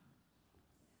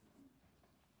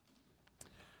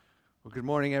Well, good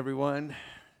morning, everyone.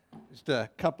 Just a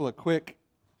couple of quick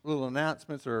little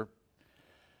announcements or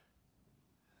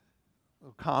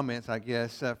little comments, I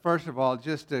guess. First of all,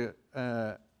 just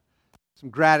some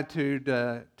gratitude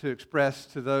to express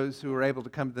to those who were able to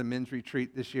come to the men's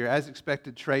retreat this year. As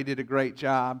expected, Trey did a great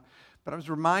job, but I was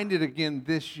reminded again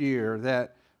this year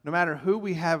that no matter who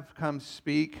we have come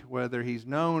speak, whether he's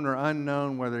known or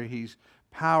unknown, whether he's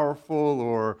powerful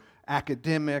or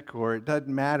academic, or it doesn't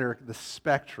matter the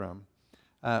spectrum,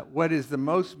 what is the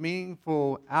most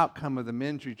meaningful outcome of the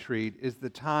men's retreat is the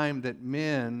time that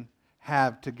men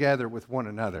have together with one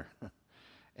another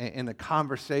and the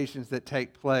conversations that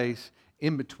take place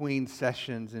in between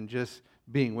sessions and just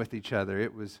being with each other.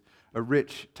 It was a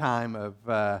rich time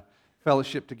of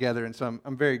fellowship together, and so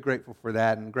I'm very grateful for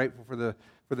that, and grateful for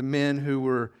the men who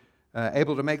were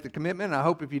able to make the commitment. I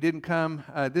hope if you didn't come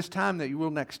this time that you will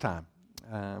next time,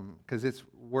 because it's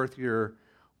worth your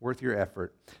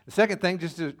effort. The second thing,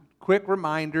 just a quick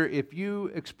reminder, if you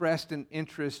expressed an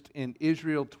interest in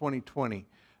Israel 2020,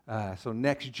 so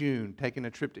next June, taking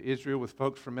a trip to Israel with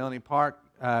folks from Melanie Park,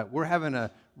 we're having a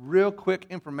real quick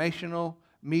informational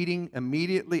meeting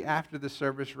immediately after the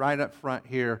service right up front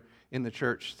here in the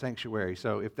church sanctuary.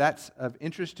 So if that's of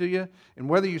interest to you, and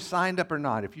whether you signed up or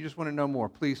not, if you just want to know more,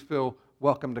 please feel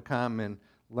welcome to come and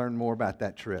learn more about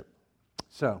that trip.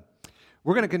 So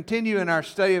we're going to continue in our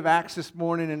study of Acts this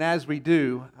morning, and as we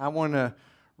do, I want to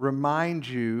remind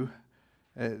you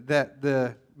that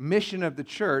the mission of the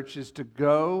church is to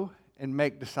go and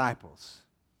make disciples.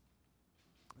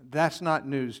 That's not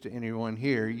news to anyone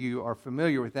here. You are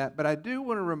familiar with that, but I do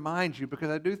want to remind you,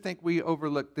 because I do think we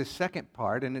overlook this second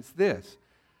part, and it's this.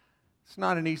 It's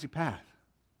not an easy path.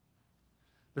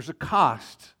 There's a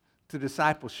cost to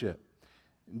discipleship.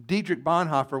 Dietrich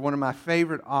Bonhoeffer, one of my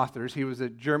favorite authors, he was a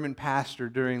German pastor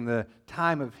during the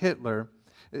time of Hitler,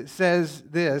 it says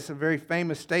this, a very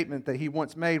famous statement that he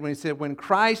once made when he said, "When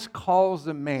Christ calls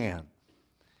a man,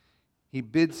 he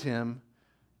bids him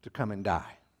to come and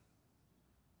die."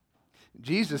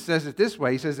 Jesus says it this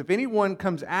way. He says, "If anyone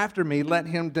comes after me, let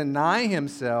him deny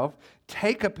himself,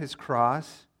 take up his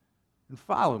cross, and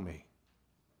follow me."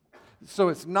 So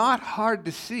it's not hard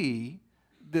to see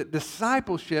that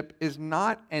discipleship is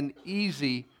not an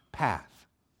easy path.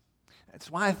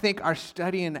 That's why I think our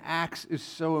study in Acts is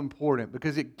so important,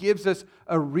 because it gives us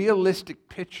a realistic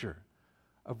picture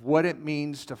of what it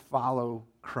means to follow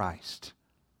Christ.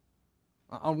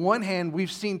 On one hand, we've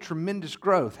seen tremendous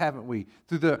growth, haven't we,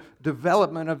 through the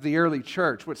development of the early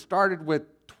church. What started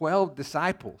with 12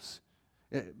 disciples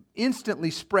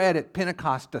instantly spread at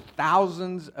Pentecost to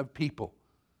thousands of people.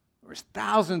 There was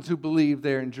thousands who believed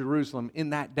there in Jerusalem in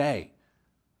that day.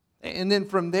 And then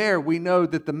from there, we know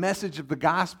that the message of the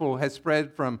gospel has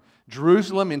spread from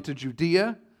Jerusalem into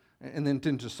Judea, and then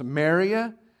into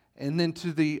Samaria, and then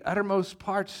to the uttermost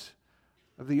parts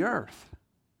of the earth.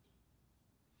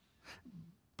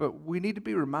 But we need to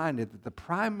be reminded that the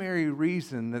primary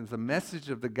reason that the message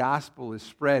of the gospel is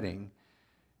spreading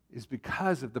is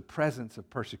because of the presence of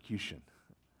persecution.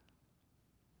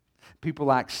 People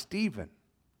like Stephen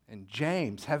and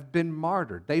James have been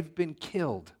martyred. They've been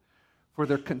killed for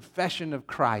their confession of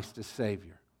Christ as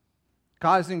Savior,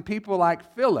 causing people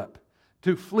like Philip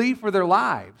to flee for their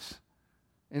lives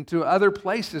into other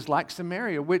places like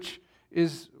Samaria, which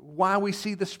is why we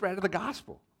see the spread of the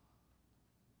gospel.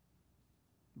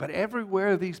 But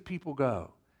everywhere these people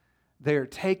go, they are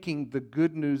taking the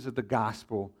good news of the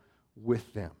gospel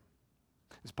with them.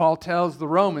 As Paul tells the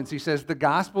Romans, he says, "The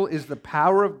gospel is the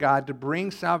power of God to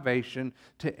bring salvation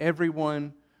to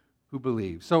everyone who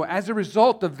believes." So as a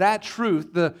result of that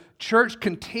truth, the church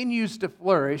continues to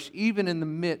flourish even in the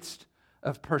midst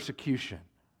of persecution.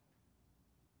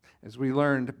 As we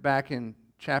learned back in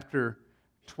chapter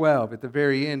 12, at the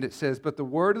very end, it says, "But the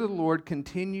word of the Lord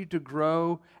continued to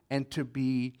grow and to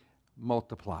be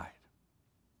multiplied."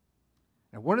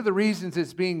 Now, one of the reasons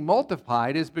it's being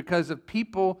multiplied is because of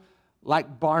people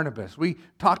like Barnabas. We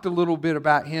talked a little bit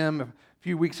about him a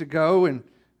few weeks ago, and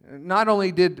not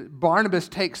only did Barnabas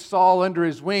take Saul under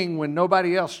his wing when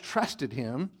nobody else trusted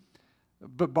him,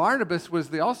 but Barnabas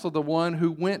was also the one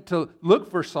who went to look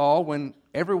for Saul when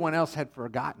everyone else had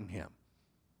forgotten him.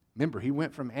 Remember, he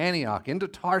went from Antioch into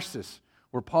Tarsus,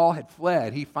 where Paul had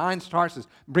fled. He finds Tarsus,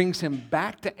 brings him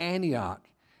back to Antioch,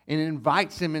 and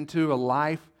invites him into a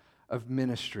life of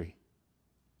ministry.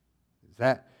 As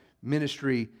that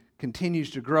ministry continues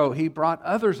to grow, he brought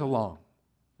others along.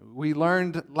 We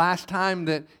learned last time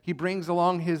that he brings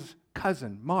along his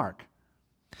cousin, Mark.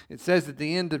 It says at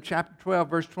the end of chapter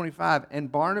 12, verse 25,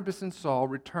 "And Barnabas and Saul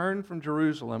returned from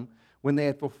Jerusalem when they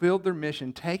had fulfilled their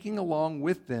mission, taking along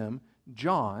with them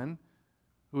John,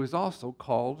 who is also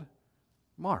called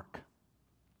Mark.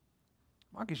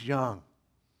 Mark is young.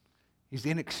 He's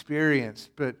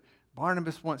inexperienced, but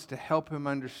Barnabas wants to help him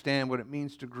understand what it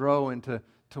means to grow and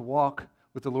to walk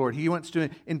with the Lord. He wants to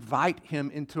invite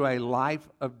him into a life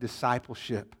of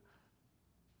discipleship.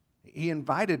 He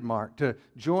invited Mark to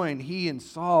join he and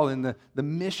Saul in the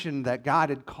mission that God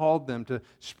had called them to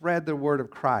spread the word of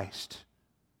Christ,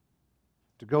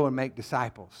 to go and make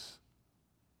disciples.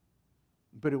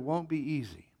 But it won't be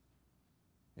easy.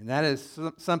 And that is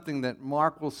something that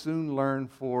Mark will soon learn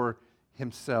for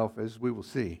himself, as we will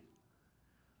see.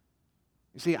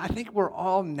 You see, I think we're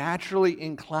all naturally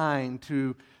inclined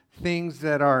to things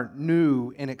that are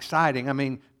new and exciting. I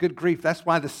mean, good grief, that's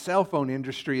why the cell phone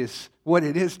industry is what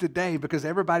it is today, because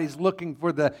everybody's looking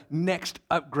for the next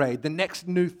upgrade, the next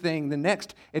new thing, the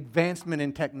next advancement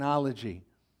in technology.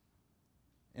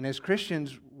 And as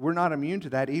Christians, we're not immune to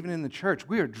that. Even in the church,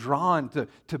 we are drawn to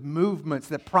movements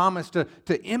that promise to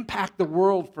impact the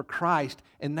world for Christ,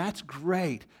 and that's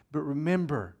great. But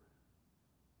remember,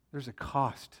 there's a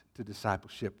cost to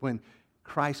discipleship. When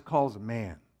Christ calls a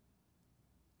man,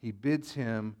 he bids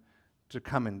him to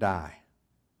come and die.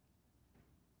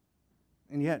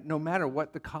 And yet, no matter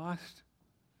what the cost,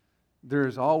 there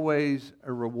is always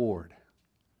a reward.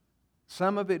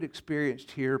 Some of it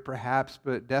experienced here, perhaps,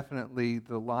 but definitely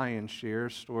the lion's share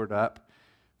stored up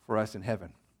for us in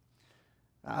heaven.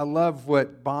 I love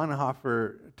what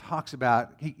Bonhoeffer talks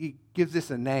about. He gives this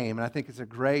a name, and I think it's a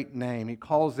great name. He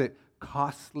calls it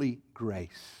costly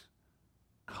grace.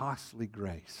 Costly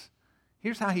grace.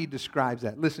 Here's how he describes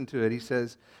that. Listen to it. He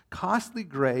says, costly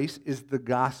grace is the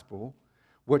gospel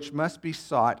which must be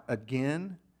sought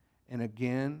again and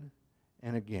again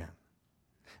and again.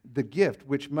 The gift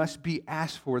which must be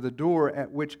asked for, the door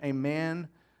at which a man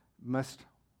must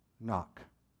knock.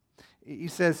 He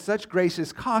says such grace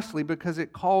is costly because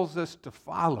it calls us to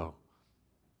follow.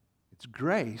 It's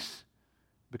grace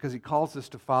because he calls us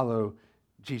to follow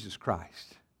Jesus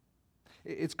Christ.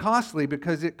 It's costly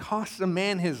because it costs a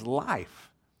man his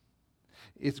life.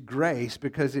 It's grace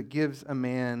because it gives a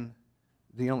man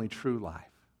the only true life.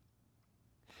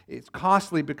 It's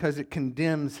costly because it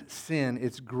condemns sin.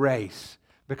 It's grace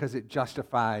because it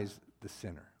justifies the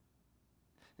sinner.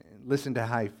 And listen to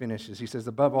how he finishes. He says,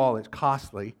 above all, it's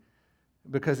costly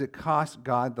because it cost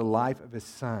God the life of his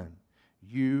Son.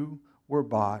 You were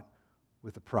bought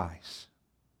with a price.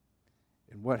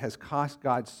 And what has cost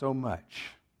God so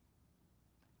much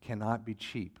cannot be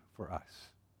cheap for us.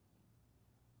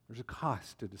 There's a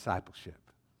cost to discipleship,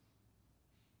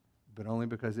 but only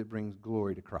because it brings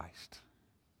glory to Christ.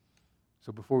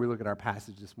 So before we look at our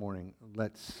passage this morning,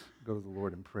 let's go to the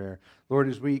Lord in prayer. Lord,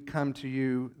 as we come to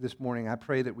you this morning, I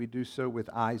pray that we do so with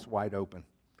eyes wide open,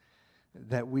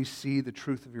 that we see the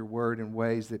truth of your word in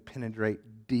ways that penetrate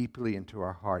deeply into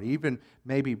our heart, even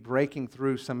maybe breaking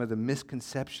through some of the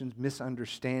misconceptions,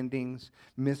 misunderstandings,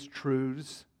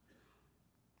 mistruths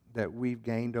that we've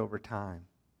gained over time.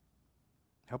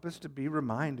 Help us to be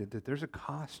reminded that there's a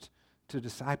cost to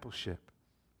discipleship.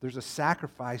 There's a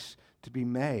sacrifice to be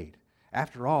made.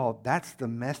 After all, that's the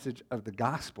message of the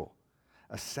gospel,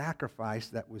 a sacrifice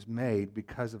that was made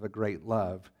because of a great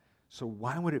love. So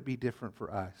why would it be different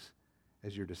for us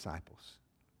as your disciples?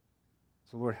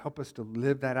 So Lord, help us to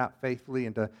live that out faithfully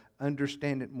and to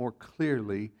understand it more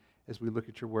clearly as we look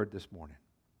at your word this morning.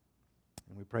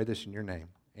 And we pray this in your name.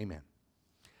 Amen.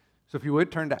 So if you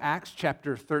would, turn to Acts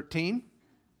chapter 13.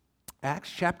 Acts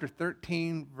chapter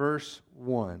 13, verse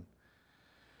 1.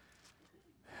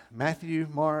 Matthew,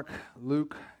 Mark,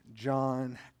 Luke,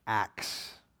 John,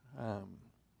 Acts.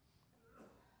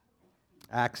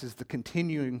 Acts is the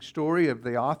continuing story of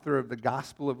the author of the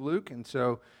Gospel of Luke. And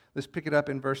so let's pick it up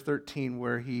in verse 13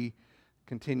 where he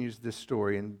continues this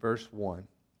story in verse 1.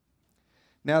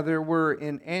 Now there were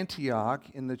in Antioch,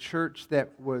 in the church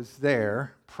that was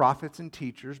there, prophets and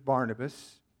teachers,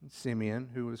 Barnabas and Simeon,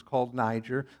 who was called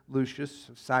Niger, Lucius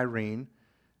of Cyrene,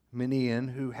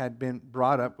 Manaen, who had been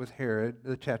brought up with Herod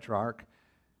the Tetrarch,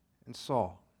 and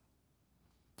Saul.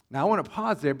 Now I want to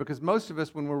pause there because most of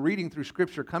us, when we're reading through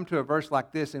Scripture, come to a verse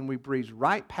like this and we breeze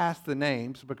right past the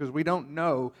names because we don't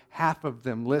know half of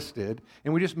them listed,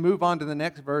 and we just move on to the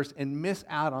next verse and miss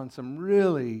out on some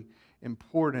really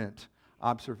important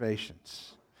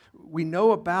observations. We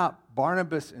know about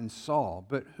Barnabas and Saul,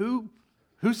 but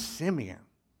who's Simeon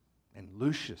and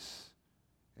Lucius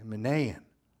and Manaen?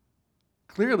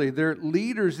 Clearly, they're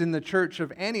leaders in the church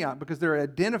of Antioch because they're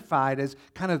identified as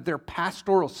kind of their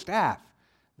pastoral staff.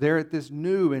 They're at this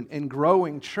new and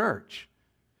growing church.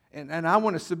 And I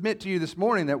want to submit to you this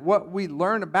morning that what we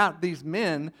learn about these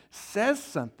men says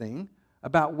something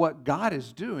about what God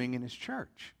is doing in his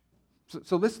church.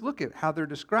 So let's look at how they're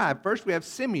described. First, we have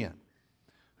Simeon,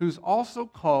 who's also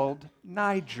called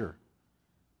Niger.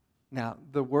 Now,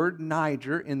 the word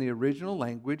Niger in the original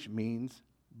language means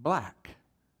black.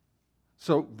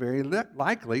 So very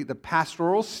likely, the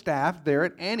pastoral staff there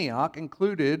at Antioch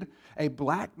included a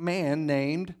black man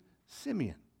named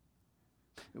Simeon.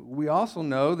 We also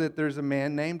know that there's a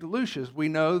man named Lucius. We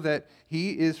know that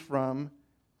he is from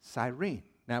Cyrene.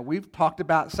 Now, we've talked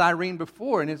about Cyrene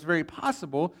before, and it's very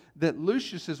possible that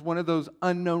Lucius is one of those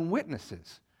unknown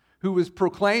witnesses who was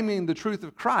proclaiming the truth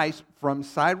of Christ from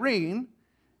Cyrene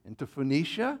into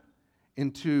Phoenicia,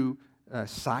 into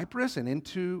Cyprus, and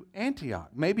into Antioch.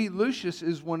 Maybe Lucius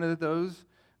is one of those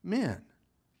men.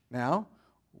 Now,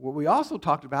 what we also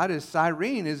talked about is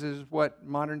Cyrene is what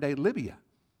modern-day Libya,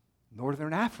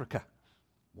 northern Africa.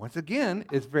 Once again,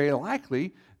 it's very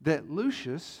likely that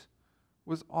Lucius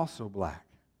was also black.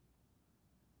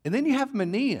 And then you have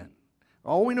Manaen.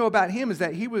 All we know about him is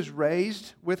that he was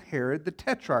raised with Herod the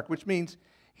Tetrarch, which means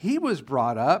he was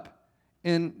brought up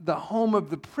in the home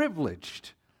of the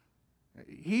privileged.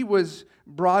 He was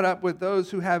brought up with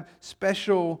those who have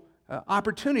special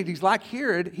opportunities. Like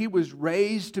Herod, he was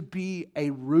raised to be a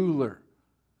ruler.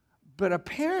 But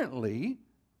apparently,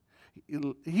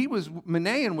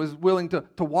 Manaen was willing to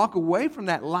walk away from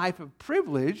that life of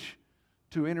privilege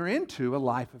to enter into a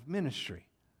life of ministry.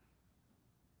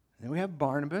 Then we have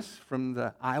Barnabas from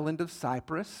the island of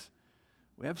Cyprus.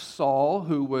 We have Saul,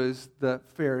 who was the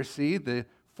Pharisee, the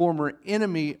former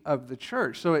enemy of the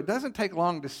church. So it doesn't take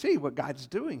long to see what God's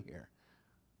doing here.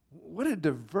 What a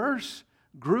diverse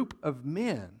group of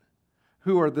men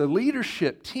who are the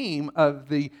leadership team of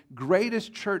the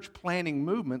greatest church planting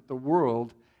movement the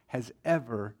world has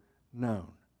ever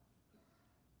known.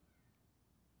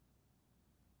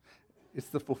 It's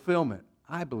the fulfillment,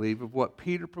 I believe, of what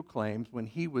Peter proclaims when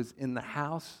he was in the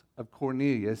house of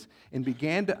Cornelius and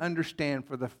began to understand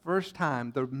for the first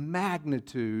time the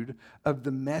magnitude of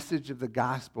the message of the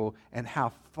gospel and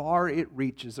how far it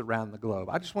reaches around the globe.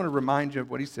 I just want to remind you of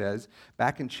what he says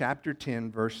back in chapter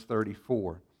 10, verse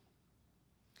 34.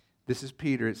 This is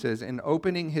Peter. It says, "In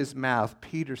opening his mouth,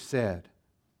 Peter said,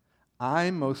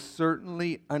 I most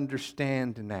certainly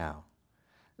understand now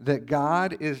that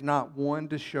God is not one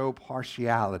to show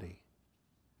partiality,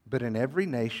 but in every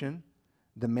nation,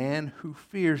 the man who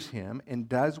fears him and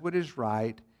does what is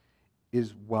right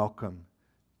is welcome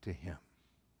to him."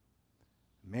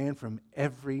 Man from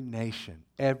every nation,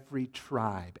 every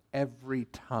tribe, every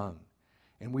tongue.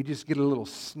 And we just get a little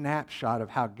snapshot of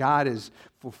how God is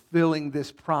fulfilling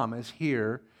this promise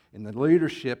here in the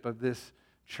leadership of this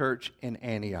church in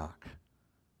Antioch.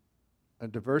 A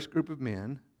diverse group of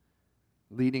men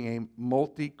leading a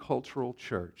multicultural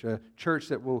church, a church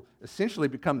that will essentially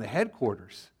become the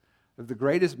headquarters of the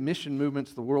greatest mission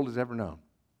movements the world has ever known.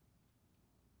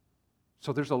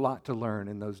 So there's a lot to learn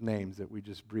in those names that we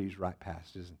just breeze right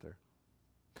past, isn't there?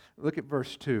 Look at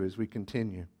verse 2 as we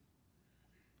continue.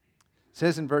 It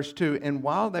says in verse 2, "And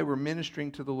while they were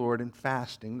ministering to the Lord and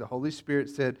fasting, the Holy Spirit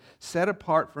said, 'Set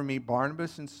apart for me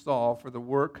Barnabas and Saul for the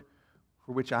work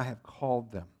for which I have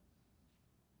called them.'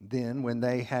 Then, when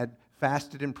they had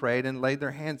fasted and prayed and laid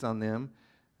their hands on them,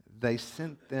 they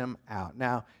sent them out."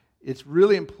 Now, it's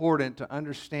really important to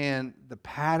understand the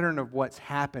pattern of what's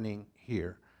happening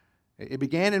here. It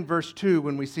began in verse 2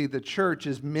 when we see the church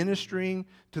is ministering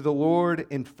to the Lord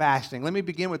in fasting. Let me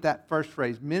begin with that first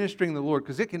phrase, ministering the Lord,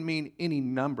 because it can mean any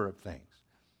number of things.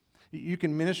 You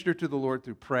can minister to the Lord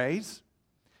through praise.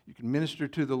 You can minister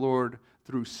to the Lord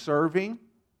through serving.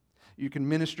 You can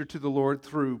minister to the Lord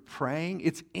through praying.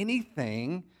 It's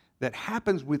anything that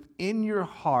happens within your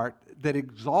heart that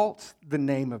exalts the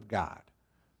name of God.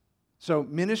 So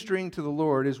ministering to the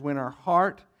Lord is when our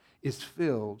heart is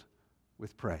filled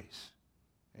with praise.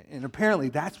 And apparently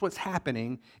that's what's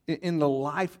happening in the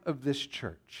life of this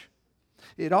church.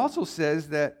 It also says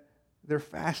that they're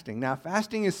fasting. Now,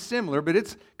 fasting is similar, but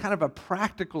it's kind of a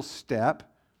practical step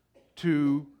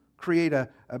to create a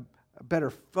better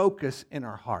focus in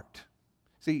our heart.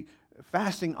 See,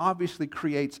 fasting obviously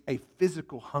creates a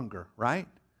physical hunger, right?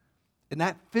 And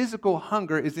that physical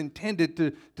hunger is intended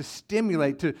to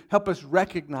stimulate, to help us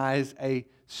recognize a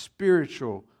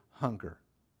spiritual hunger.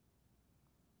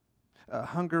 A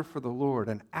hunger for the Lord,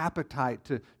 an appetite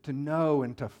to know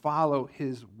and to follow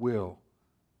His will.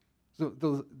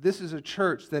 So this is a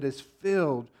church that is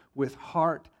filled with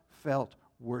heartfelt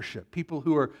worship. People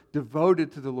who are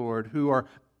devoted to the Lord, who are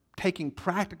taking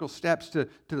practical steps to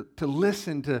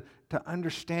listen, to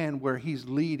understand where He's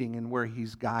leading and where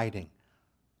He's guiding.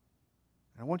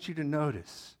 I want you to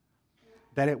notice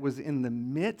that it was in the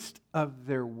midst of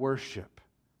their worship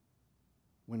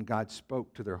when God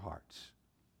spoke to their hearts.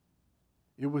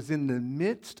 It was in the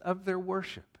midst of their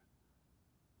worship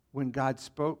when God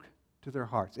spoke to their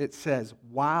hearts. It says,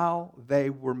 while they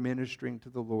were ministering to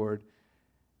the Lord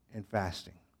and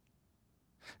fasting.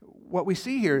 What we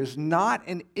see here is not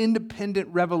an independent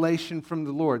revelation from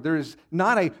the Lord. There is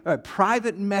not a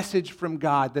private message from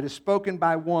God that is spoken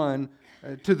by one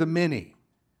to the many.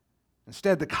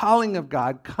 Instead, the calling of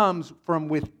God comes from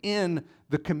within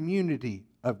the community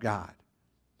of God.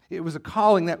 It was a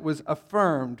calling that was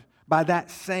affirmed by that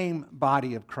same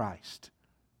body of Christ.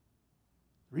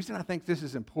 The reason I think this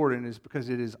is important is because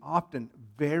it is often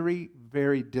very,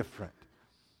 very different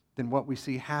than what we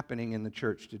see happening in the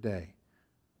church today.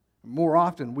 More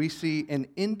often, we see an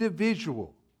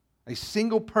individual, a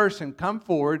single person, come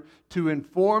forward to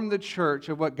inform the church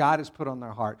of what God has put on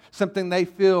their heart, something they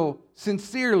feel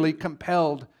sincerely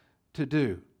compelled to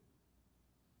do.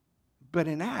 But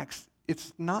in Acts,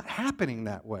 it's not happening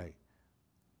that way.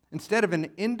 Instead of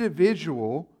an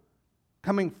individual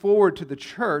coming forward to the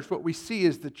church, what we see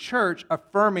is the church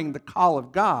affirming the call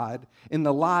of God in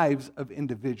the lives of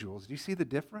individuals. Do you see the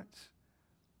difference?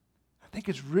 I think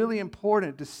it's really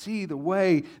important to see the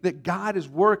way that God is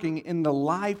working in the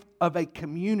life of a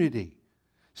community,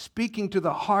 speaking to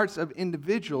the hearts of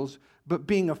individuals, but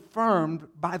being affirmed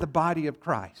by the body of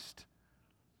Christ.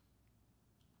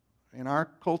 In our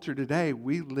culture today,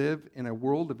 we live in a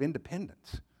world of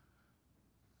independence,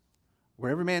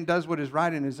 where every man does what is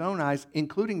right in his own eyes,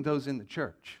 including those in the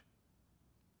church.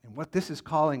 And what this is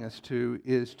calling us to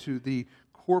is to the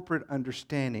corporate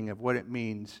understanding of what it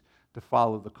means to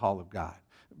follow the call of God.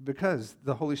 Because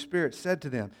the Holy Spirit said to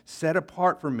them, "Set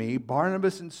apart for me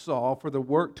Barnabas and Saul for the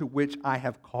work to which I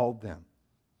have called them."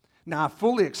 Now I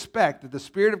fully expect that the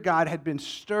Spirit of God had been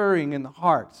stirring in the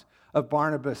hearts of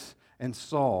Barnabas and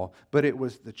Saul, but it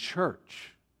was the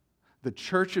church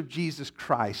of Jesus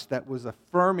Christ, that was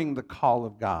affirming the call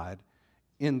of God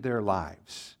in their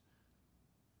lives.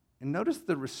 And notice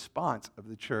the response of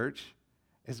the church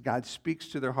as God speaks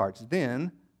to their hearts.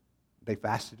 Then they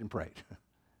fasted and prayed.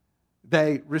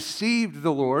 They received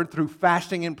the Lord through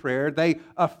fasting and prayer. They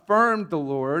affirmed the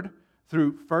Lord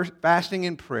through fasting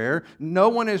and prayer. No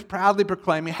one is proudly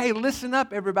proclaiming, "Hey, listen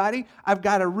up, everybody. I've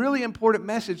got a really important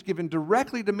message given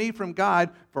directly to me from God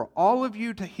for all of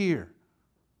you to hear."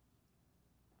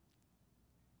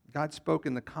 God spoke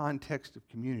in the context of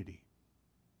community.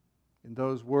 And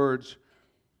those words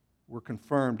were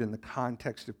confirmed in the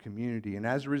context of community. And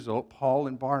as a result, Paul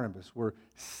and Barnabas were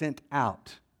sent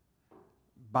out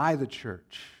by the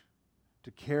church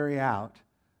to carry out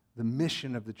the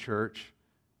mission of the church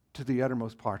to the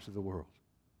uttermost parts of the world.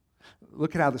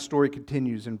 Look at how the story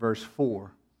continues in verse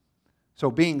 4. So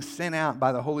being sent out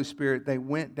by the Holy Spirit, they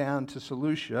went down to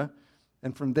Seleucia,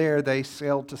 and from there they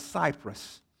sailed to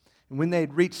Cyprus. And when they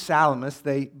had reached Salamis,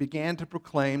 they began to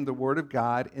proclaim the word of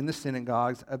God in the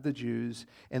synagogues of the Jews,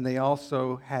 and they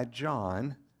also had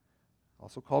John,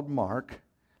 also called Mark,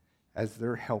 as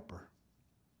their helper.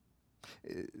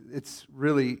 It's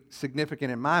really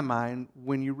significant in my mind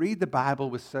when you read the Bible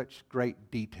with such great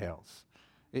details.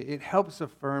 It helps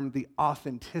affirm the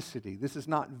authenticity. This is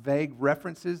not vague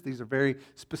references. These are very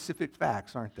specific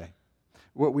facts, aren't they?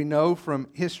 What we know from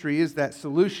history is that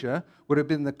Seleucia would have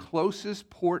been the closest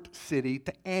port city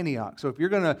to Antioch. So if you're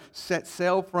going to set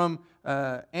sail from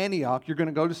Antioch, you're going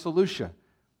to go to Seleucia,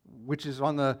 which is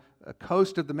on the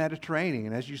coast of the Mediterranean.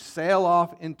 And as you sail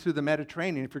off into the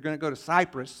Mediterranean, if you're going to go to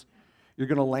Cyprus, you're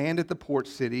going to land at the port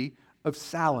city of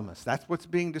Salamis. That's what's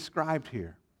being described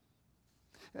here.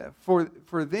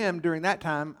 For them, during that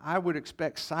time, I would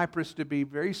expect Cyprus to be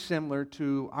very similar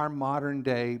to our modern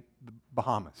day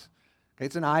Bahamas.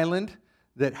 It's an island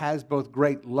that has both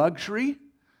great luxury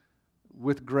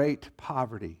with great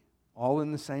poverty, all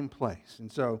in the same place.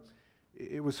 And so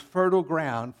it was fertile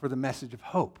ground for the message of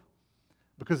hope,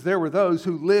 because there were those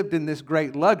who lived in this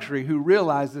great luxury who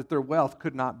realized that their wealth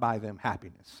could not buy them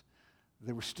happiness.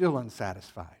 They were still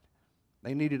unsatisfied.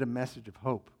 They needed a message of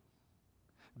hope.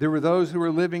 There were those who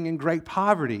were living in great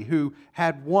poverty, who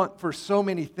had want for so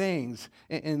many things,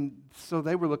 and so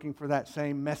they were looking for that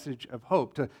same message of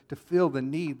hope to fill the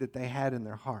need that they had in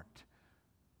their heart.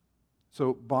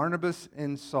 So Barnabas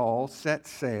and Saul set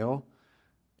sail,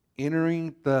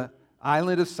 entering the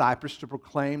island of Cyprus to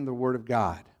proclaim the word of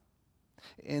God.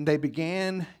 And they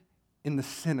began in the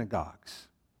synagogues.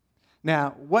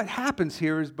 Now, what happens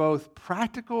here is both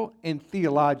practical and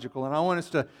theological, and I want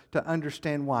us to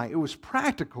understand why. It was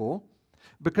practical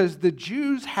because the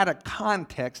Jews had a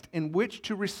context in which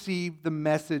to receive the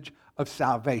message of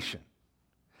salvation.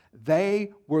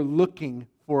 They were looking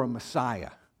for a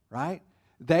Messiah, right?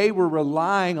 They were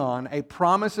relying on a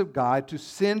promise of God to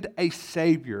send a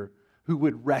Savior who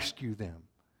would rescue them.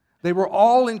 They were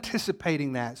all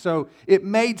anticipating that. So it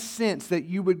made sense that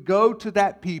you would go to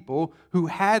that people who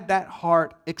had that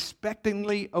heart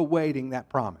expectantly awaiting that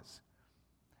promise.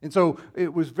 And so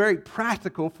it was very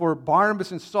practical for Barnabas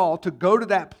and Saul to go to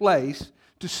that place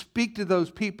to speak to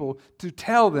those people, to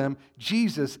tell them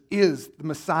Jesus is the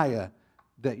Messiah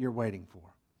that you're waiting for.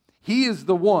 He is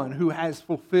the one who has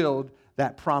fulfilled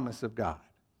that promise of God.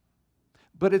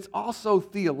 But it's also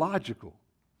theological,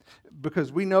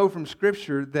 because we know from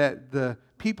Scripture that the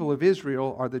people of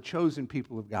Israel are the chosen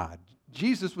people of God.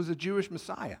 Jesus was a Jewish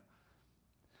Messiah.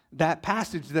 That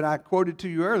passage that I quoted to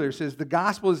you earlier says the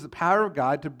gospel is the power of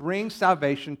God to bring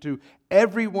salvation to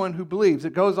everyone who believes.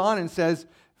 It goes on and says,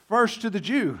 first to the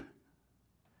Jew,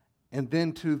 and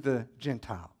then to the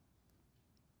Gentile.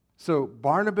 So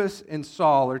Barnabas and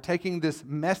Saul are taking this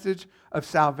message of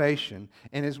salvation,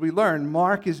 and as we learn,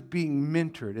 Mark is being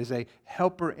mentored as a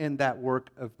helper in that work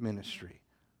of ministry.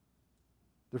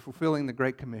 They're fulfilling the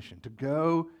Great Commission to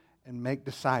go and make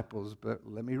disciples, but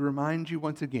let me remind you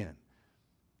once again,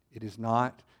 it is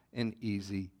not an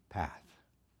easy path.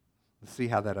 Let's see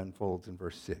how that unfolds in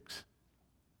verse 6.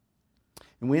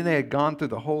 And when they had gone through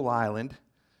the whole island,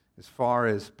 as far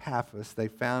as Paphos, they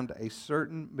found a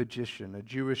certain magician, a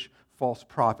Jewish false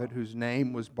prophet, whose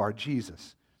name was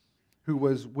Bar-Jesus, who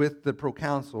was with the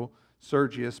proconsul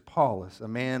Sergius Paulus, a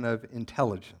man of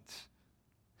intelligence.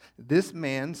 This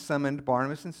man summoned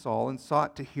Barnabas and Saul and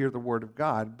sought to hear the word of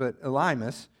God, but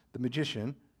Elymas, the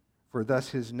magician, for thus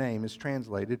his name is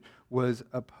translated, was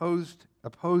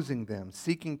opposing them,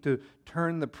 seeking to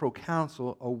turn the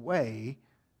proconsul away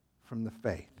from the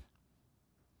faith.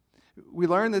 We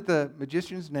learn that the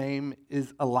magician's name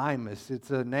is Elymas. It's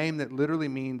a name that literally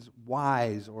means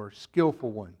wise or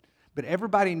skillful one. But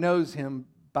everybody knows him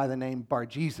by the name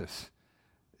Bar-Jesus.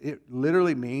 It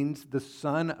literally means the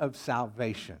son of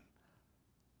salvation.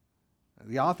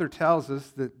 The author tells us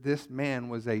that this man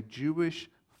was a Jewish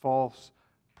false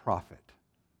prophet.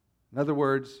 In other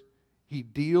words, he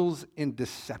deals in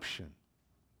deception.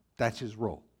 That's his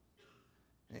role.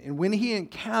 And when he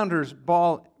encounters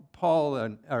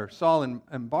Saul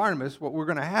and Barnabas, what we're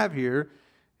going to have here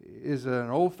is an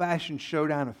old-fashioned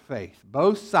showdown of faith.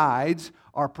 Both sides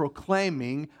are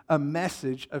proclaiming a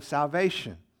message of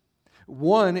salvation.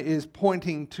 One is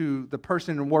pointing to the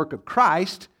person and work of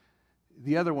Christ.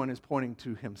 The other one is pointing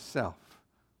to himself.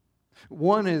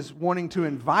 One is wanting to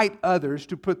invite others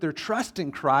to put their trust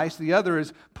in Christ. The other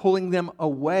is pulling them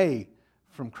away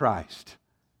from Christ.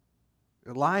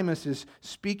 Elymas is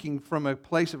speaking from a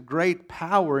place of great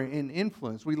power and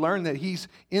influence. We learn that he's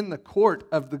in the court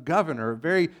of the governor, a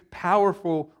very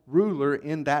powerful ruler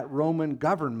in that Roman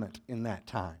government in that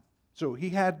time. So he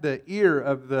had the ear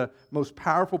of the most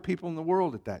powerful people in the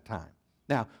world at that time.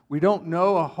 Now, we don't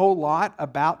know a whole lot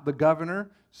about the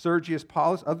governor, Sergius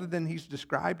Paulus, other than he's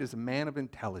described as a man of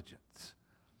intelligence.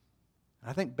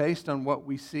 I think based on what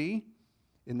we see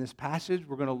in this passage,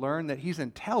 we're going to learn that he's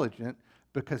intelligent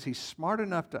because he's smart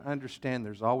enough to understand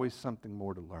there's always something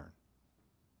more to learn.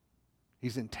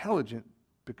 He's intelligent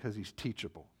because he's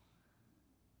teachable.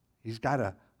 He's got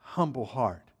a humble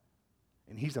heart.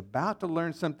 And he's about to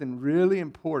learn something really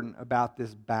important about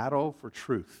this battle for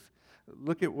truth.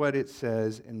 Look at what it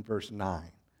says in verse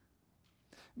 9.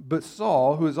 But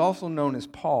Saul, who is also known as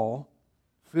Paul,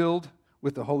 filled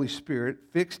with the Holy Spirit,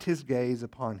 fixed his gaze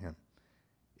upon him.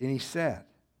 And he said,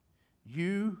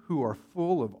 "You who are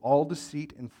full of all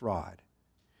deceit and fraud,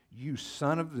 you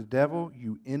son of the devil,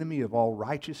 you enemy of all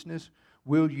righteousness,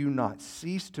 will you not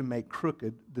cease to make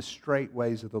crooked the straight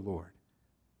ways of the Lord?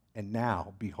 And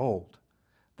now, behold,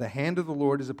 the hand of the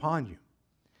Lord is upon you,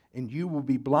 and you will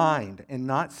be blind and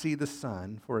not see the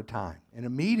sun for a time." And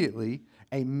immediately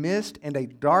a mist and a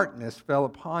darkness fell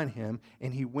upon him,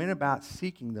 and he went about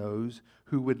seeking those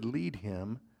who would lead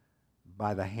him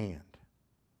by the hand.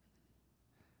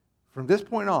 From this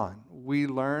point on, we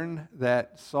learn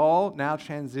that Saul now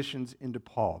transitions into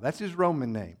Paul. That's his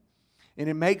Roman name. And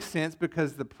it makes sense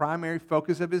because the primary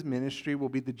focus of his ministry will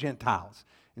be the Gentiles.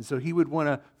 And so he would want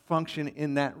to function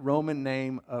in that Roman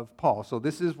name of Paul. So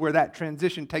this is where that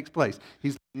transition takes place.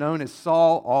 He's known as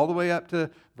Saul all the way up to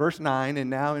verse 9, and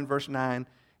now in verse 9,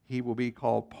 he will be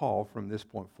called Paul from this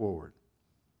point forward.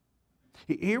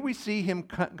 Here we see him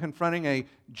confronting a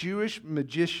Jewish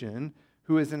magician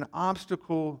who is an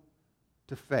obstacle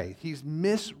to faith. He's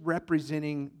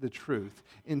misrepresenting the truth.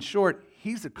 In short,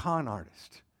 he's a con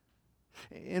artist.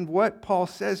 And what Paul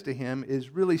says to him is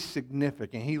really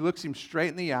significant. He looks him straight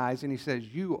in the eyes and he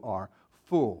says, "You are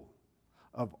full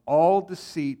of all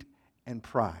deceit and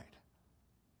pride.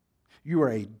 You are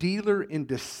a dealer in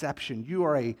deception. You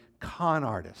are a con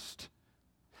artist.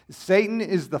 Satan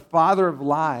is the father of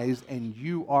lies, and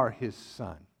you are his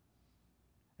son.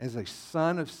 As a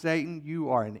son of Satan, you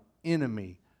are an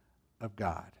enemy of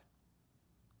God.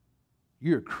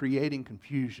 You're creating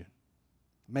confusion,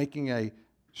 making a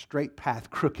straight path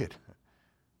crooked,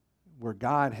 where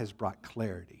God has brought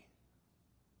clarity.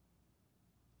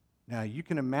 Now, you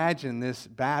can imagine this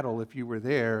battle if you were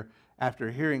there.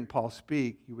 After hearing Paul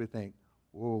speak, you would think,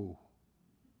 whoa,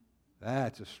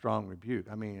 that's a strong rebuke.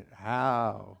 I mean,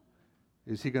 how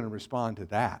is he going to respond to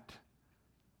that?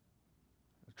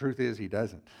 The truth is, he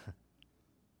doesn't.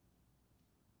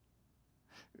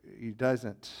 He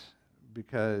doesn't,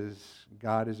 because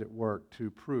God is at work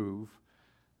to prove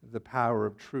the power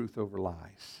of truth over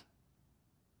lies.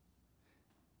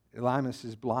 Elymas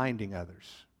is blinding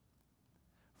others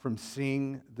from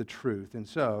seeing the truth, and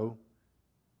so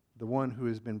the one who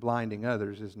has been blinding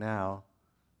others is now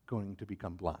going to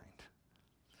become blind.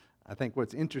 I think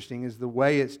what's interesting is the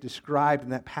way it's described in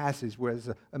that passage, where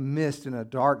there's a mist and a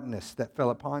darkness that fell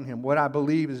upon him. What I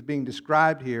believe is being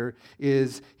described here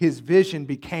is his vision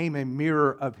became a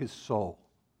mirror of his soul,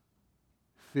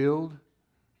 filled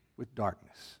with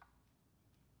darkness.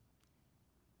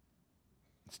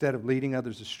 Instead of leading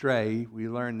others astray, we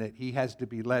learn that he has to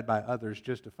be led by others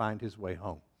just to find his way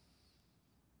home.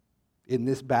 In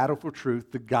this battle for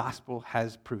truth, the gospel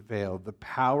has prevailed. The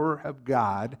power of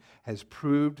God has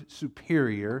proved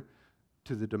superior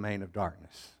to the domain of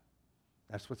darkness.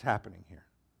 That's what's happening here.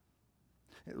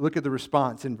 Look at the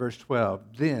response in verse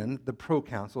 12. Then the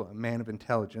proconsul, a man of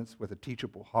intelligence with a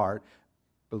teachable heart,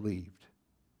 believed.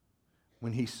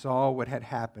 When he saw what had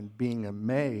happened, being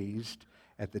amazed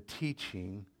at the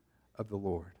teaching of the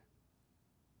Lord.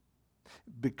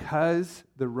 Because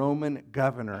the Roman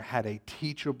governor had a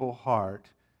teachable heart,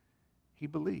 he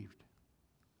believed.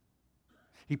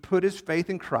 He put his faith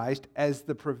in Christ as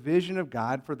the provision of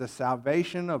God for the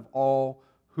salvation of all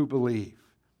who believe.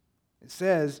 It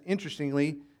says,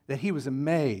 interestingly, that he was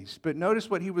amazed. But notice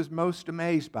what he was most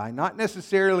amazed by. Not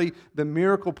necessarily the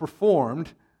miracle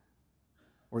performed,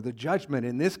 or the judgment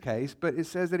in this case, but it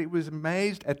says that he was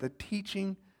amazed at the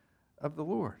teaching of the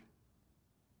Lord.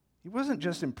 He wasn't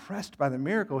just impressed by the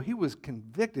miracle, he was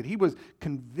convicted. He was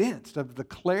convinced of the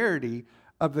clarity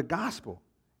of the gospel.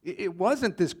 It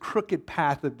wasn't this crooked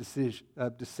path of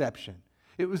deception.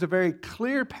 It was a very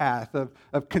clear path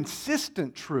of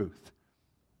consistent truth.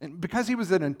 And because he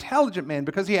was an intelligent man,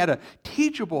 because he had a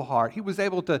teachable heart, he was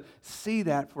able to see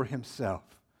that for himself.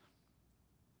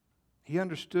 He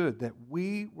understood that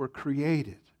we were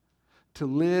created to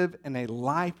live in a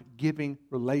life-giving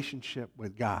relationship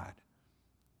with God.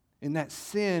 And that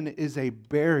sin is a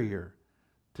barrier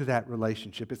to that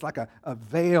relationship. It's like a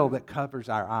veil that covers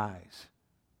our eyes,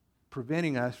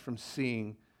 preventing us from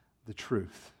seeing the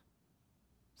truth.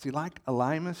 See, like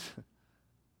Elymas,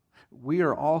 we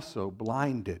are also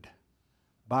blinded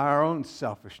by our own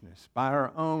selfishness, by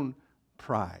our own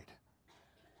pride.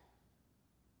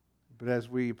 But as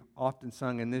we've often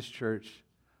sung in this church,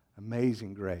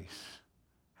 amazing grace,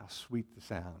 how sweet the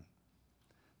sound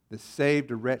that saved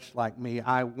a wretch like me.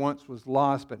 I once was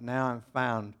lost, but now I'm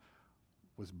found,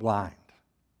 was blind,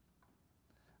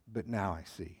 but now I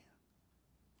see.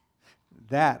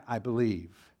 That, I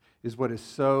believe, is what is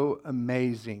so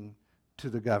amazing to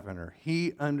the governor.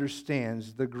 He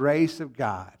understands the grace of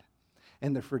God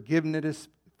and the forgiveness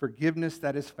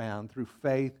that is found through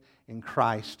faith in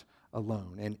Christ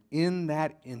alone. And in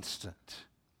that instant,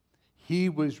 he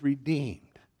was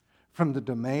redeemed from the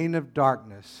domain of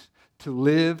darkness to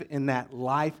live in that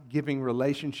life-giving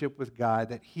relationship with God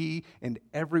that he and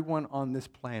everyone on this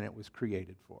planet was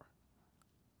created for.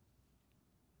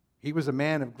 He was a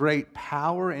man of great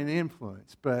power and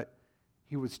influence, but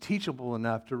he was teachable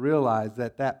enough to realize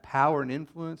that that power and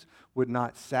influence would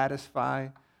not satisfy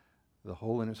the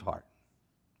hole in his heart.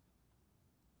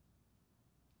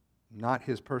 Not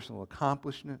his personal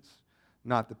accomplishments,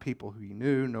 not the people who he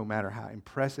knew, no matter how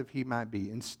impressive he might be.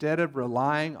 Instead of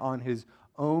relying on his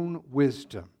own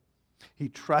wisdom, he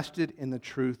trusted in the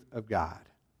truth of God.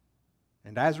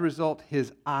 And as a result,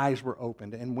 his eyes were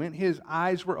opened. And when his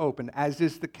eyes were opened, as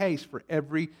is the case for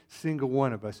every single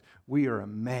one of us, we are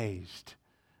amazed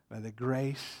by the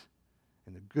grace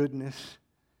and the goodness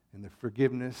and the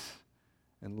forgiveness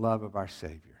and love of our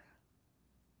Savior.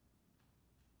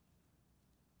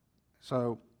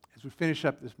 So, as we finish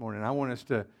up this morning, I want us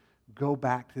to go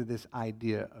back to this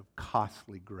idea of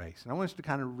costly grace. And I want us to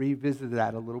kind of revisit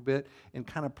that a little bit and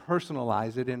kind of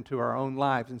personalize it into our own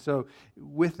lives. And so,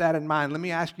 with that in mind, let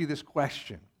me ask you this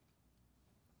question.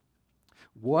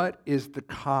 What is the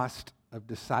cost of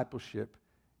discipleship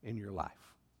in your life?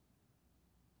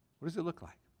 What does it look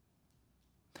like?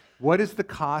 What is the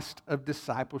cost of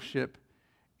discipleship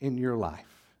in your life?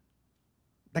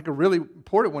 I think a really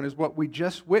important one is what we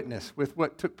just witnessed with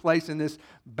what took place in this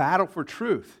battle for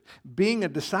truth. Being a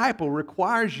disciple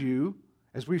requires you,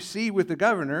 as we see with the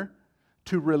governor,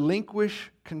 to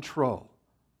relinquish control.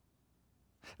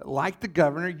 Like the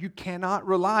governor, you cannot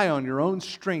rely on your own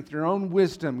strength, your own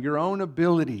wisdom, your own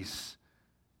abilities.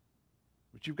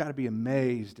 But you've got to be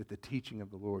amazed at the teaching of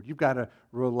the Lord. You've got to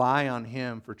rely on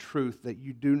Him for truth that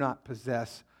you do not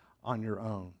possess on your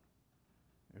own.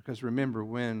 Because remember,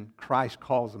 when Christ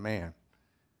calls a man,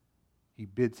 He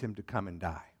bids him to come and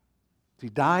die. See,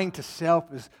 dying to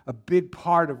self is a big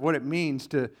part of what it means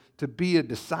to be a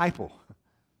disciple,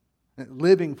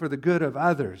 living for the good of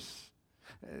others.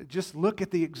 Just look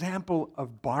at the example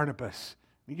of Barnabas.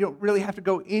 You don't really have to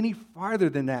go any farther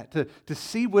than that to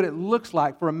see what it looks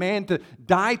like for a man to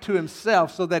die to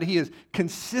himself so that he is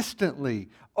consistently,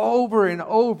 over and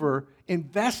over,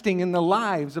 investing in the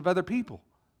lives of other people.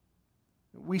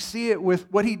 We see it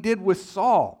with what he did with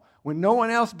Saul. When no one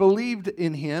else believed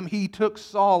in him, he took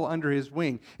Saul under his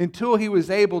wing until he was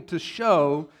able to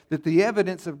show that the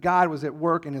evidence of God was at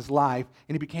work in his life,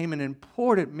 and he became an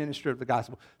important minister of the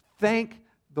gospel. Thank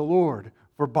the Lord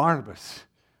for Barnabas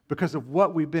because of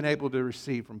what we've been able to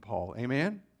receive from Paul.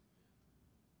 Amen?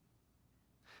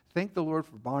 Thank the Lord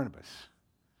for Barnabas,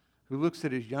 who looks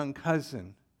at his young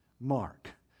cousin,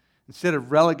 Mark. Instead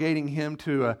of relegating him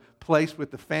to a place with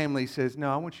the family, he says,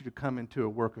 no, I want you to come into a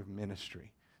work of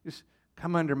ministry. Just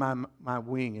come under my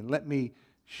wing and let me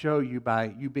show you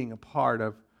by you being a part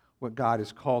of what God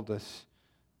has called us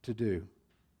to do.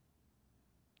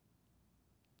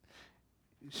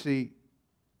 You see,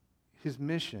 his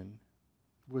mission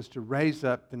was to raise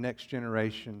up the next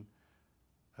generation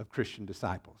of Christian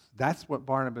disciples. That's what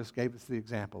Barnabas gave us the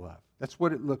example of. That's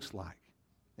what it looks like.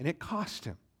 And it cost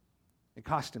him. It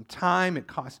cost him time. It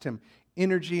cost him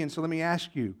energy. And so let me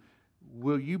ask you,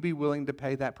 will you be willing to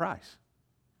pay that price?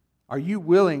 Are you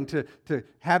willing to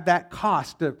have that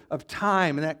cost of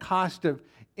time and that cost of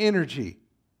energy?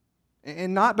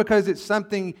 And not because it's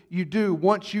something you do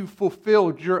once you've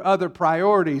fulfilled your other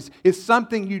priorities. It's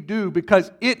something you do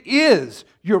because it is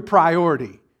your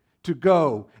priority to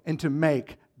go and to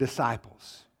make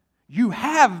disciples. You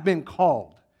have been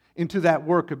called into that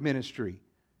work of ministry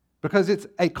because it's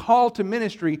a call to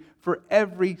ministry for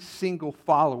every single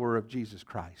follower of Jesus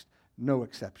Christ. No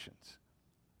exceptions.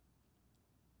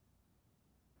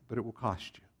 But it will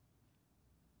cost you.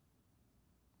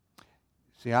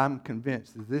 See, I'm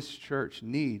convinced that this church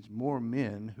needs more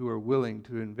men who are willing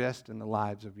to invest in the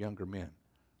lives of younger men.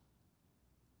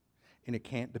 And it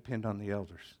can't depend on the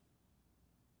elders.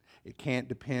 It can't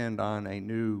depend on a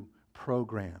new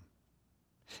program.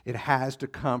 It has to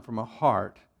come from a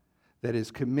heart that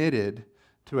is committed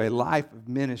to a life of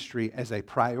ministry as a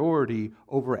priority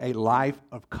over a life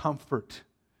of comfort,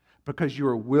 because you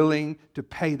are willing to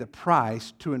pay the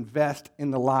price to invest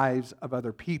in the lives of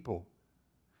other people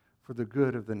for the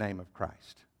good of the name of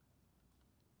Christ.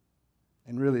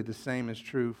 And really the same is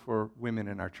true for women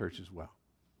in our church as well.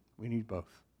 We need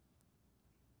both.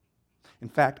 In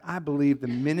fact, I believe the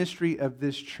ministry of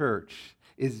this church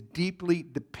is deeply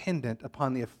dependent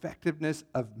upon the effectiveness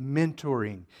of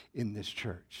mentoring in this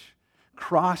church.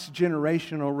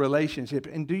 Cross-generational relationship.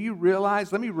 And do you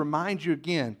realize, let me remind you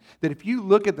again, that if you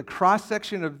look at the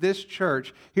cross-section of this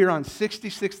church here on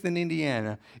 66th in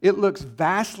Indiana, it looks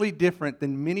vastly different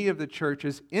than many of the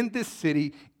churches in this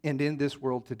city and in this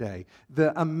world today.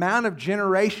 The amount of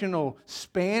generational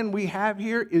span we have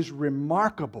here is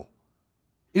remarkable.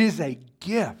 It is a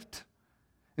gift.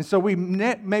 And so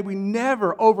may we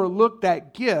never overlook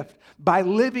that gift by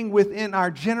living within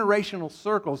our generational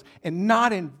circles and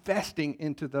not investing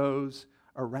into those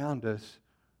around us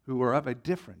who are of a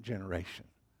different generation.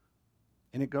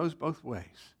 And it goes both ways.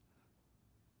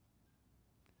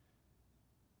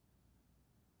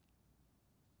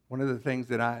 One of the things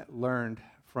that I learned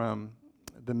from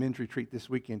the men's retreat this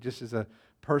weekend, just as a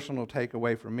personal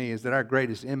takeaway for me, is that our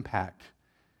greatest impact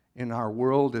in our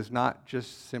world is not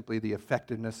just simply the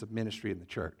effectiveness of ministry in the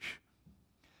church,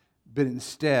 but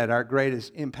instead our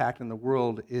greatest impact in the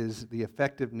world is the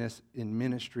effectiveness in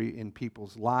ministry in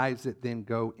people's lives that then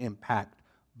go impact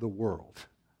the world.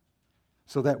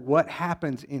 So that what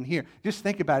happens in here, just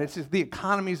think about it, it's just the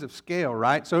economies of scale,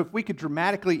 right? So if we could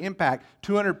dramatically impact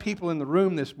 200 people in the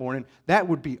room this morning, that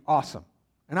would be awesome.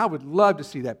 And I would love to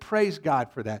see that. Praise God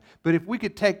for that. But if we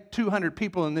could take 200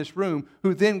 people in this room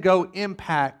who then go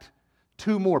impact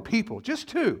 2 more people, just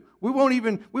 2. We won't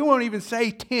even say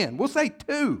 10. We'll say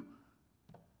 2.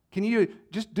 Can you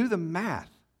just do the math?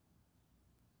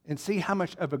 and see how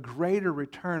much of a greater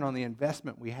return on the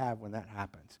investment we have when that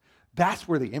happens. That's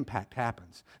where the impact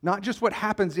happens. Not just what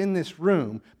happens in this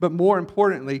room, but more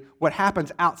importantly, what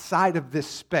happens outside of this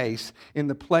space, in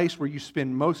the place where you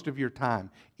spend most of your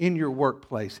time, in your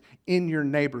workplace, in your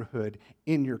neighborhood,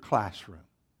 in your classroom.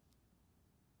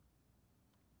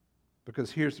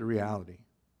 Because here's the reality.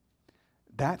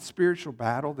 That spiritual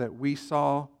battle that we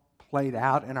saw played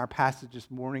out in our passage this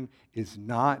morning is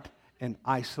not an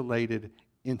isolated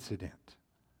incident.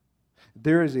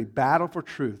 There is a battle for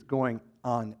truth going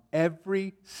on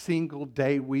every single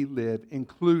day we live,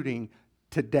 including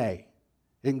today,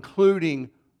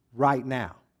 including right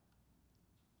now.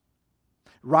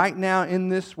 Right now in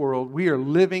this world, we are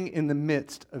living in the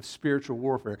midst of spiritual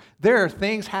warfare. There are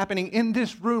things happening in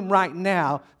this room right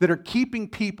now that are keeping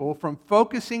people from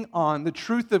focusing on the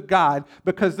truth of God,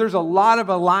 because there's a lot of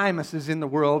Eliamuses in the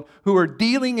world who are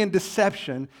dealing in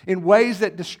deception in ways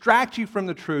that distract you from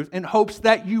the truth in hopes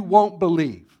that you won't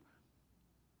believe.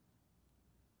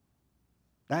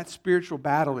 That spiritual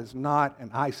battle is not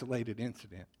an isolated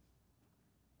incident.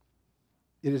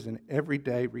 It is an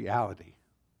everyday reality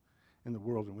in the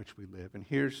world in which we live. And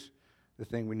here's the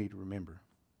thing we need to remember.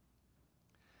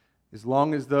 As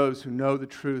long as those who know the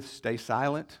truth stay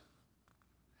silent,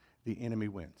 the enemy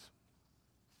wins.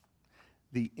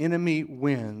 The enemy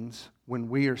wins when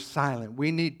we are silent.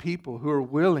 We need people who are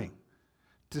willing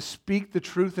to speak the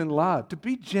truth in love, to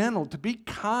be gentle, to be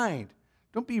kind.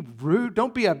 Don't be rude,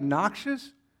 don't be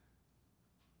obnoxious,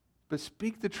 but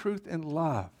speak the truth in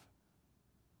love.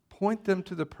 Point them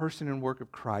to the person and work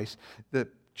of Christ. The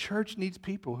church needs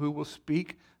people who will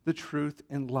speak the truth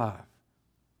in love.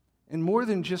 And more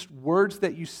than just words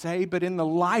that you say, but in the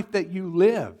life that you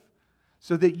live,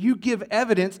 so that you give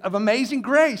evidence of amazing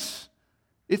grace.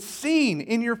 It's seen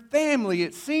in your family.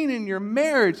 It's seen in your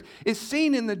marriage. It's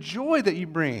seen in the joy that you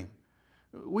bring.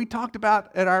 We talked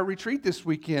about at our retreat this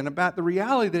weekend about the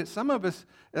reality that some of us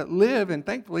live, and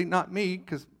thankfully not me,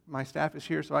 because my staff is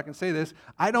here so I can say this,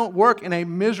 I don't work in a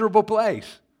miserable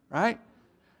place, right?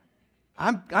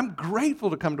 I'm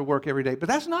grateful to come to work every day, but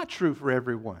that's not true for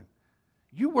everyone.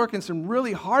 You work in some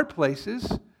really hard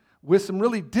places with some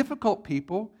really difficult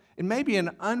people and maybe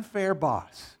an unfair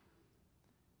boss.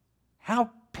 How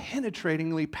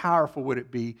penetratingly powerful would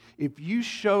it be if you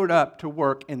showed up to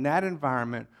work in that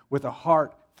environment with a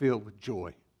heart filled with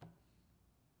joy?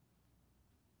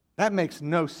 That makes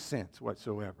no sense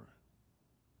whatsoever,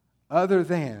 other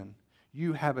than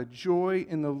you have a joy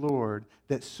in the Lord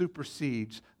that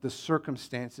supersedes the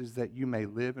circumstances that you may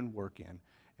live and work in,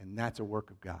 and that's a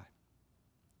work of God.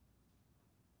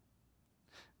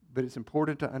 But it's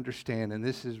important to understand, and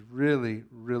this is really,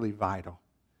 really vital,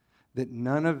 that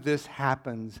none of this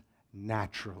happens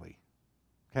naturally.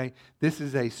 Okay? This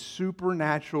is a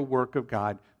supernatural work of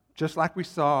God, just like we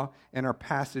saw in our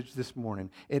passage this morning.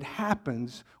 It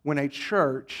happens when a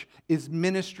church is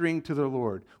ministering to the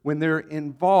Lord, when they're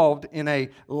involved in a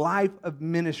life of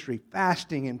ministry,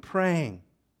 fasting and praying.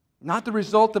 Not the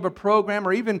result of a program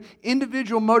or even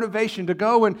individual motivation to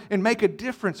go and make a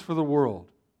difference for the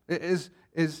world. As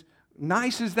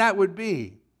nice as that would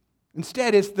be.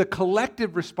 Instead, it's the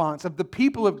collective response of the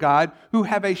people of God who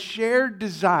have a shared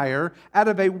desire out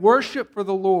of a worship for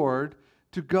the Lord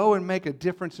to go and make a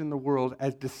difference in the world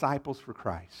as disciples for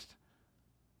Christ.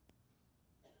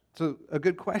 So a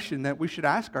good question that we should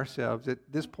ask ourselves at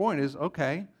this point is,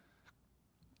 okay,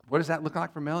 what does that look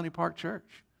like for Melanie Park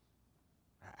Church?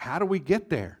 How do we get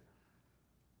there?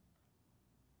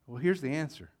 Well, here's the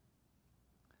answer.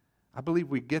 I believe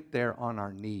we get there on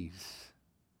our knees.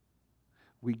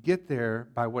 We get there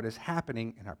by what is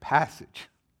happening in our passage.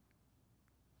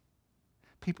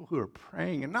 People who are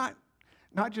praying, and not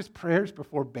just prayers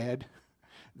before bed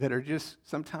that are just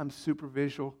sometimes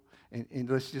superficial and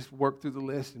let's just work through the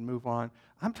list and move on.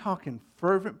 I'm talking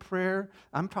fervent prayer.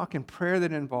 I'm talking prayer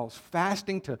that involves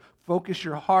fasting to focus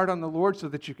your heart on the Lord so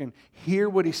that you can hear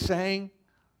what He's saying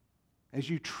as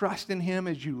you trust in Him,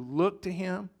 as you look to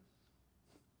Him.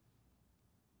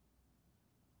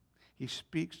 He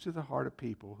speaks to the heart of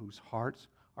people whose hearts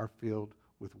are filled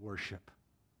with worship.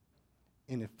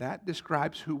 And if that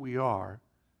describes who we are,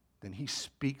 then He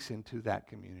speaks into that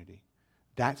community.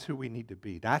 That's who we need to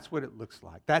be. That's what it looks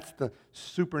like. That's the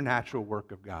supernatural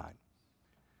work of God.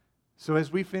 So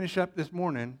as we finish up this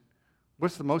morning,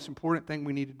 what's the most important thing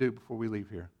we need to do before we leave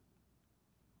here?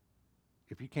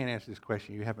 If you can't answer this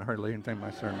question, you haven't heard anything of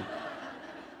my sermon.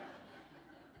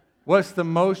 What's the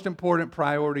most important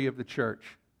priority of the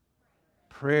church?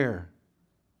 Prayer.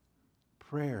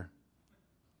 Prayer.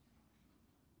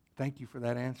 Thank you for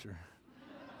that answer.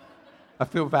 I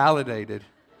feel validated.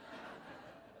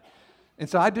 And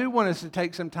so I do want us to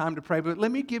take some time to pray, but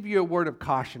let me give you a word of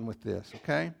caution with this,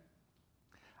 okay?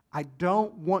 I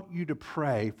don't want you to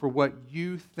pray for what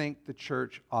you think the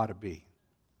church ought to be,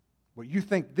 what you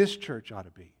think this church ought to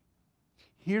be.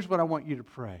 Here's what I want you to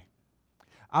pray.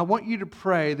 I want you to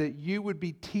pray that you would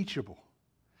be teachable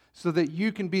so that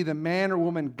you can be the man or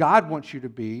woman God wants you to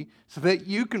be, so that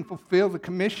you can fulfill the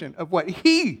commission of what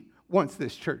He wants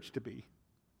this church to be.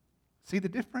 See the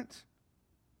difference?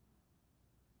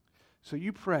 So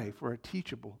you pray for a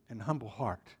teachable and humble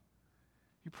heart.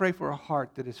 You pray for a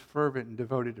heart that is fervent and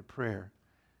devoted to prayer.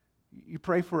 You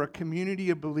pray for a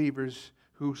community of believers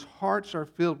whose hearts are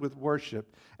filled with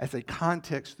worship as a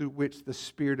context through which the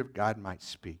Spirit of God might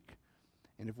speak.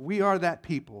 And if we are that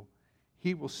people,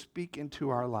 He will speak into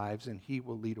our lives and He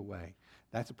will lead away.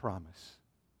 That's a promise.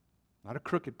 Not a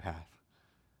crooked path,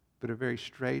 but a very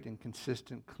straight and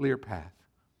consistent, clear path.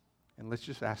 And let's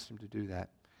just ask Him to do that.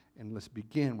 And let's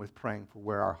begin with praying for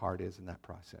where our heart is in that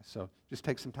process. So just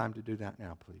take some time to do that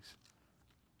now, please.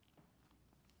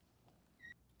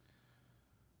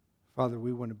 Father,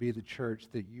 we want to be the church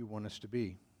that You want us to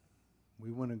be.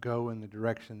 We want to go in the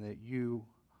direction that You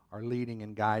are leading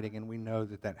and guiding, and we know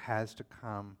that that has to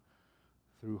come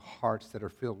through hearts that are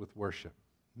filled with worship,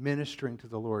 ministering to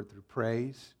the Lord through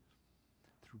praise,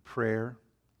 through prayer,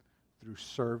 through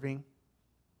serving,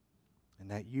 and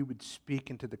that You would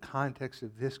speak into the context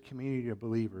of this community of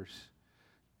believers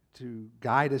to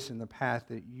guide us in the path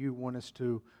that You want us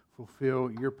to fulfill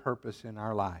Your purpose in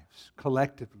our lives,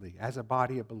 collectively, as a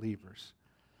body of believers.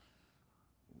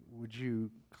 Would You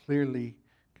clearly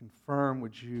confirm?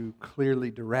 Would You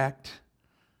clearly direct?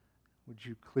 Would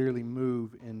You clearly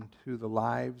move into the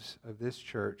lives of this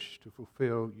church to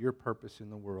fulfill Your purpose in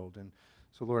the world? And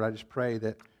so, Lord, I just pray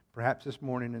that perhaps this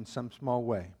morning in some small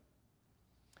way,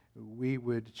 we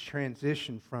would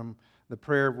transition from the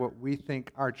prayer of what we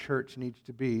think our church needs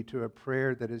to be to a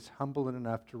prayer that is humble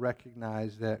enough to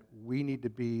recognize that we need to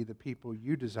be the people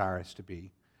You desire us to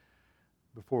be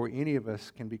before any of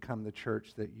us can become the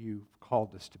church that You've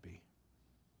called us to be.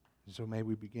 So may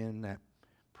we begin that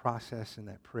process and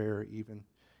that prayer even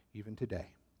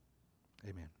today.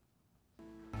 Amen.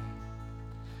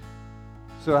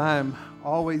 So I'm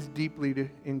always deeply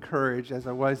encouraged, as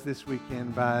I was this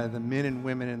weekend, by the men and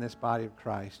women in this body of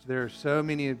Christ. There are so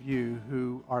many of you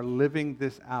who are living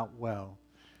this out well.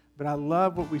 But I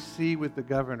love what we see with the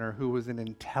governor, who was an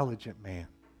intelligent man.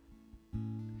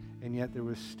 And yet there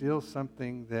was still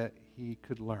something that he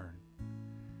could learn.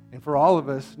 And for all of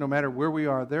us, no matter where we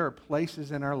are, there are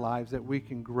places in our lives that we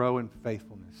can grow in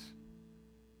faithfulness.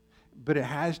 But it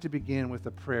has to begin with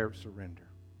a prayer of surrender.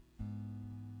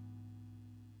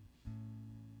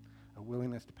 A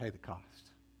willingness to pay the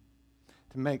cost.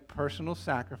 To make personal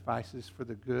sacrifices for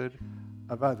the good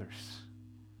of others.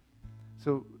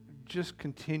 So just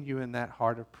continue in that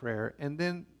heart of prayer. And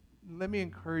then let me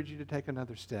encourage you to take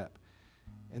another step.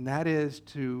 And that is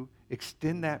to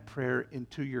extend that prayer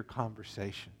into your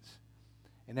conversations.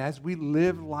 And as we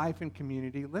live life in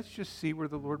community, let's just see where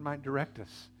the Lord might direct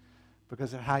us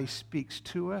because of how He speaks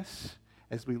to us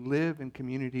as we live in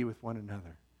community with one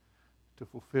another to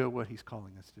fulfill what He's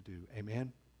calling us to do.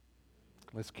 Amen?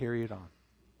 Let's carry it on.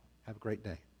 Have a great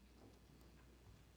day.